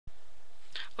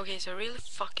Okay, so I really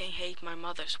fucking hate my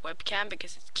mother's webcam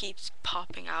because it keeps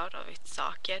popping out of its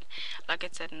socket, like I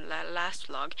said in the last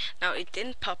vlog. Now it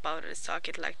didn't pop out of the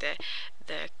socket like the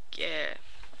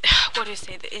what do you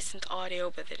say? There isn't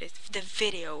audio, but it is the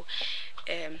video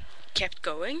kept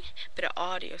going, but the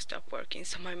audio stopped working.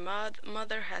 So my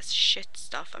mother has shit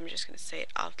stuff. I'm just gonna say it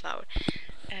out loud,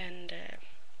 and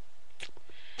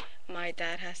my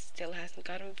dad still hasn't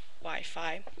gotten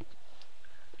Wi-Fi.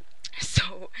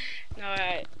 So now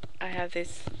I have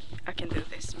this. I can do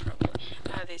this probably.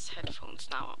 I have these headphones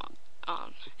now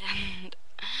on, and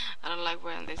I don't like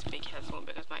wearing this big headphone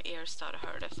because my ears start to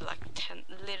hurt after like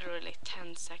literally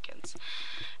 10 seconds.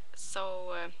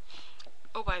 So.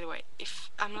 Oh, by the way, if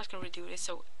I'm not gonna redo this,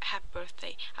 so happy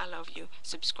birthday, I love you,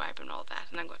 subscribe and all that,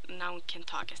 and now I can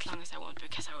talk as long as I want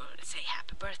because I already say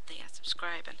happy birthday and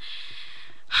subscribe, and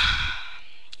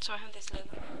so I have this little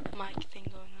mic thing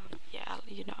going on. Yeah,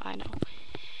 I know.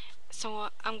 So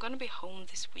I'm gonna be home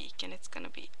this week, and I'm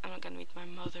not gonna eat my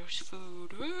mother's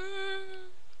food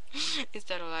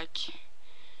instead of like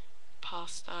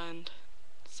pasta and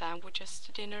sandwiches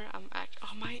to dinner.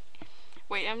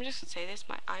 Wait, I'm just gonna say this.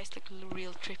 My eyes look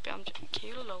real trippy. Can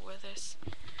you lower this?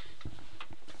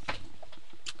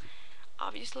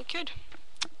 Obviously good,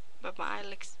 but my eye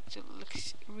looks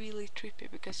really trippy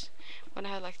because when I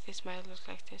have like this, my eye looks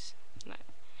like this. No.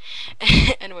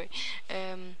 Anyway,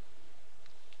 I'm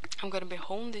gonna be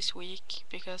home this week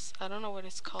because I don't know what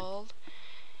it's called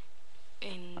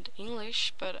in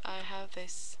English, but I have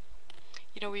this.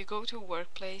 We go to a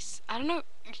workplace. I don't know.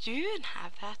 Do you even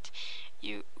have that?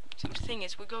 The thing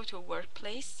is, we go to a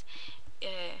workplace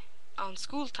on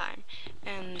school time,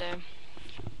 and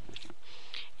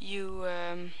you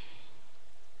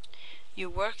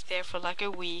work there for like a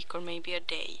week or maybe a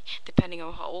day, depending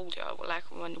on how old you are.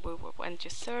 Like when we went to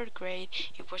third grade,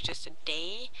 it was just a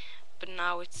day, but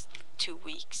now it's 2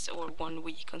 weeks or 1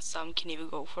 week, and some can even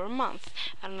go for a month.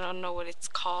 I don't know what it's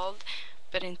called,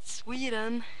 but in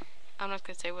Sweden, I'm not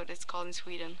gonna say what it's called in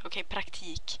Sweden. Okay,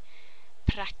 praktik.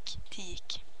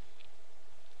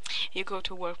 You go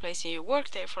to a workplace and you work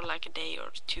there for like a day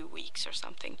or 2 weeks or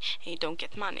something, and you don't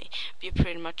get money. But you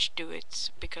pretty much do it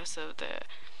because of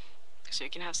so you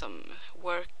can have some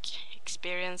work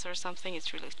experience or something.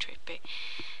 It's really trippy,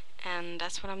 and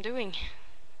that's what I'm doing.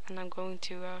 And I'm going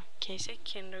to K6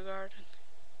 kindergarten.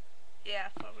 Yeah,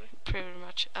 probably. Pretty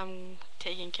much. I'm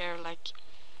taking care of like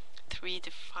 3 to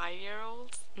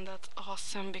 5-year-olds, and that's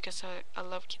awesome because I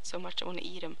love kids so much. I want to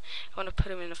eat them. I want to put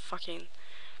them in a fucking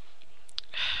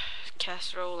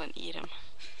casserole and eat them.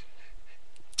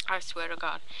 I swear to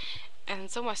God. And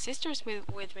so my sister's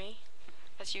with me,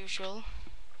 as usual.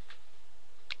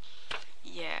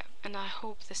 Yeah, and I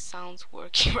hope the sound's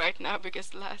working right now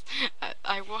because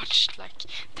I watched like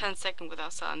 10 seconds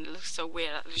without sound. It looks so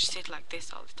weird. I just sit like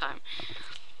this all the time,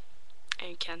 and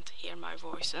you can't hear my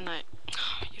voice. And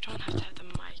you don't have to have the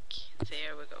mic.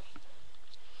 There we go.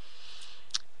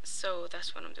 So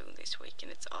that's what I'm doing this week,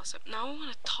 and it's awesome. Now I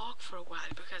want to talk for a while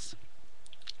because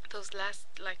those last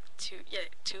like two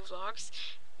vlogs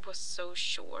was so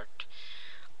short.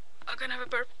 I'm gonna have a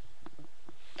burp.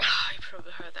 You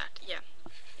probably heard that. Yeah,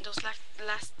 those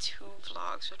last 2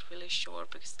 vlogs were really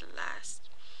short because the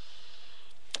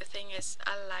thing is,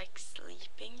 I like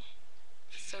sleeping,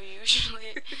 so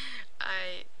usually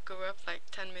I go up like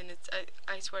 10 minutes.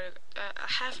 I swear,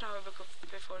 half an hour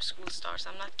before school starts.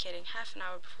 I'm not kidding. Half an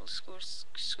hour before school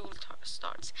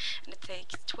starts, and it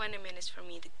takes 20 minutes for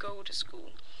me to go to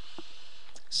school.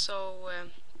 So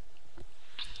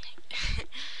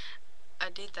I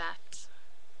did that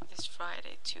this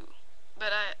Friday too.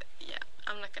 But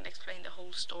I'm not gonna explain the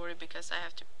whole story because I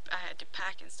had to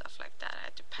pack and stuff like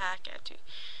that.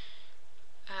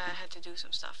 I had to do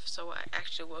some stuff. So I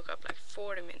actually woke up like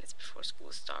 40 minutes before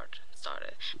school started.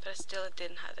 But I still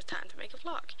didn't have the time to make a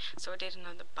vlog. So I did it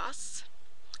on the bus,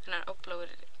 and I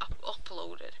uploaded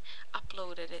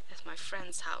it at my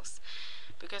friend's house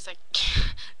because the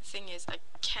thing is, I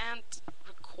can't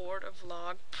record a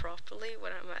vlog properly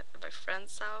when I'm at my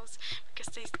friend's house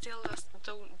because they still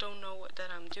don't know that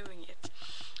I'm doing it,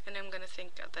 and I'm gonna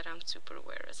think that I'm super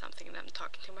aware or something, and I'm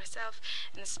talking to myself,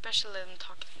 and especially when I'm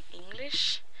talking in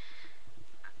English.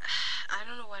 I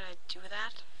don't know why I do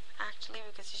that actually,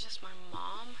 because it's just my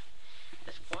mom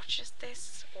that watches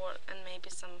this, and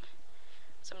maybe some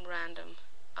random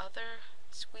other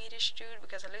Swedish dude,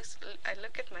 because I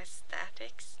look at my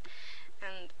statics,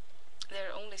 and there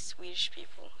are only Swedish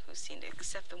people who've seen it,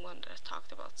 except the one that I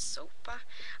talked about, Sopa.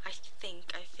 I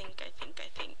think.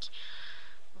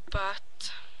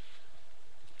 But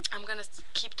I'm gonna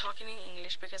keep talking in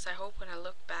English because I hope when I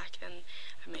look back then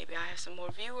maybe I have some more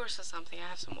viewers or something. I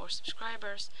have some more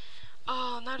subscribers.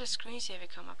 Oh, now the screensaver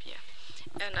come up, yeah.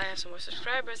 And I have some more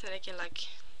subscribers and I can like,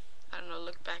 I don't know,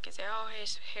 look back and say, oh,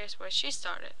 here's where she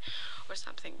started or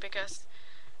something, because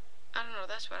I don't know,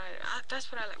 that's what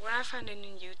I like. When I find a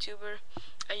new YouTuber,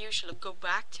 I usually go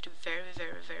back to the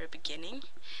very beginning,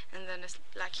 and then it's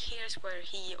like, here's where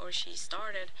he or she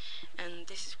started, and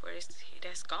this is where it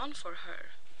has gone for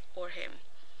her or him.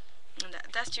 And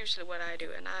that's usually what I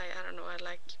do. And I don't know, I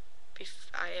like, if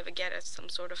I ever get some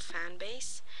sort of fan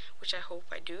base, which I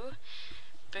hope I do,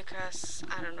 because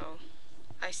I don't know,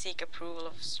 I seek approval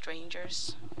of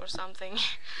strangers or something.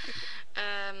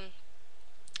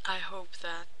 I hope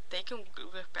that they can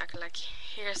look back like,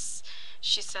 here's,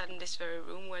 she sat in this very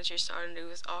room when she started, and it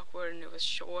was awkward and it was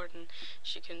short and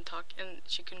she couldn't talk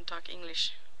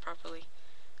English properly.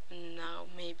 And now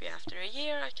maybe after a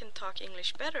year I can talk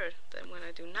English better than when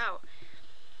I do now,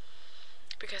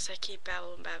 because I keep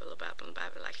babble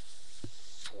like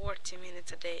 40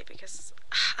 minutes a day, because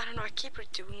I don't know, I keep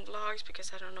redoing vlogs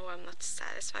because I don't know, I'm not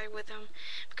satisfied with them,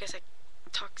 because I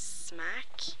talk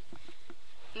smack,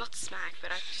 not smack,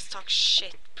 but I just talk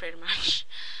shit pretty much.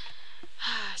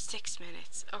 6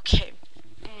 minutes, okay.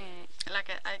 Like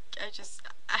I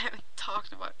haven't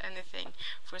talked about anything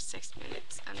for 6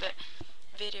 minutes, and the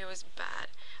video is bad.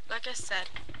 Like I said,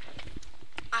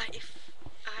 if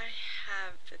I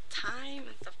have the time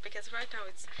and stuff, because right now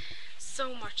it's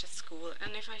so much at school,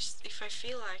 and if I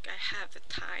feel like I have the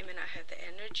time and I have the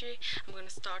energy, I'm gonna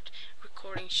start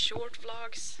recording short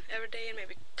vlogs every day and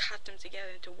maybe cut them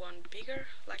together into one bigger,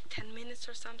 like 10 minutes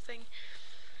or something.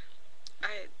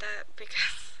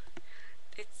 Because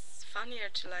it's funnier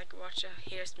to like watch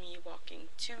here's me walking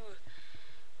to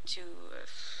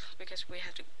because we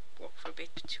have to walk for a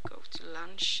bit to go to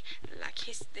lunch. Like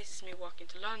this is me walking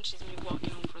to lunch, this is me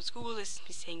walking home from school, this is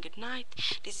me saying goodnight,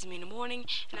 this is me in the morning,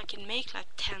 and I can make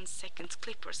like 10 seconds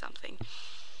clip or something.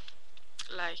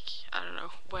 Like, I don't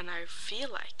know, when I feel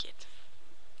like it.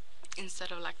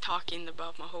 Instead of like talking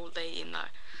about my whole day in a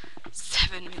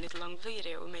 7-minute long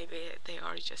video, maybe they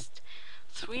are just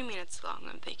 3 minutes long,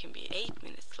 and they can be 8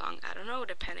 minutes long. I don't know,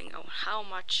 depending on how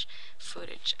much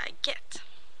footage I get.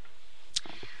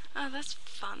 That's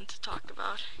fun to talk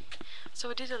about. So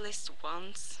I did a list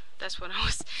once. That's when I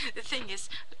was. The thing is,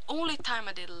 the only time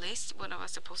I did a list when I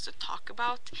was supposed to talk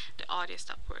about, the audio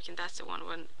stopped working. That's the one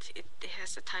when it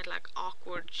has the title like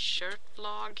awkward shirt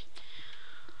vlog.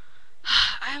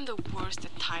 I am the worst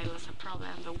at titles. I probably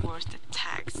am the worst at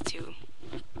tags too.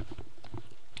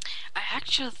 I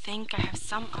actually think I have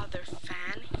some other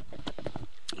fan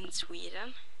in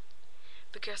Sweden,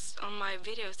 because on my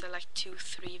videos there are like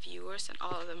 2-3 viewers and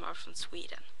all of them are from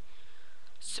Sweden.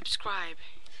 Subscribe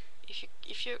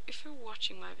if you're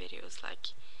watching my videos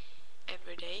like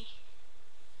every day.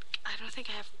 I don't think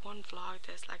I have one vlog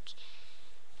that's like,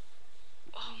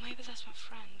 oh, maybe that's my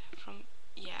friend from,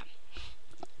 yeah.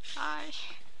 Hi.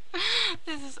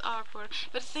 This is awkward,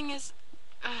 but the thing is,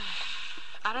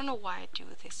 I don't know why I do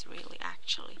this really,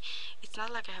 actually. It's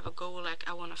not like I have a goal like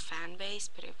I want a fan base,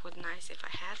 but it would be nice if I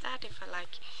had that. If I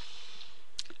like,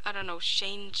 I don't know,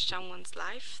 change someone's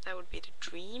life, that would be the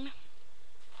dream.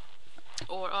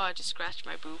 Or, oh, I just scratched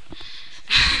my boob.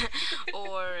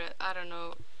 Or, I don't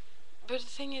know. But the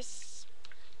thing is,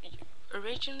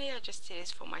 originally I just did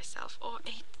it for myself. Oh,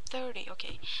 8:30,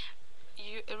 okay.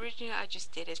 Originally I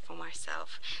just did it for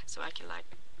myself, so I can like,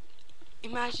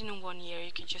 imagine in 1 year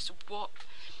you could just watch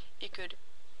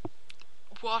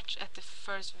at the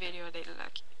first video they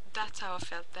like. That's how I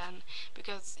felt then,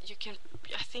 because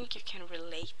I think you can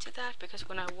relate to that, because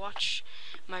when I watch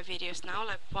my videos now,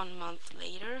 like 1 month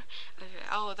later,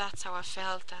 oh, that's how I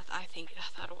felt, that I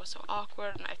thought it was so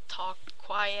awkward and I talked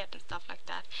quiet and stuff like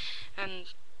that.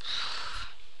 And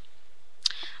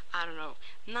I don't know,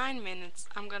 9 minutes.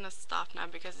 I'm gonna stop now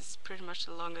because it's pretty much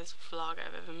the longest vlog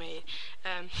I've ever made.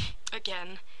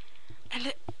 Again, and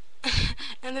the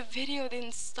and the video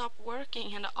didn't stop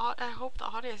working, and I hope the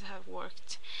audio have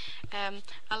worked.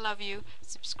 I love you.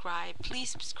 Subscribe, please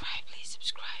subscribe, please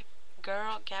subscribe.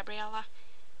 Girl, Gabriella,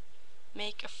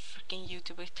 make a freaking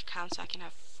YouTube account so I can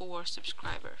have 4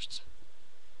 subscribers,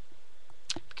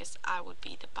 because I would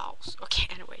be the boss. Okay,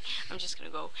 anyway, I'm just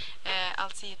gonna go.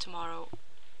 I'll see you tomorrow.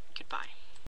 Goodbye.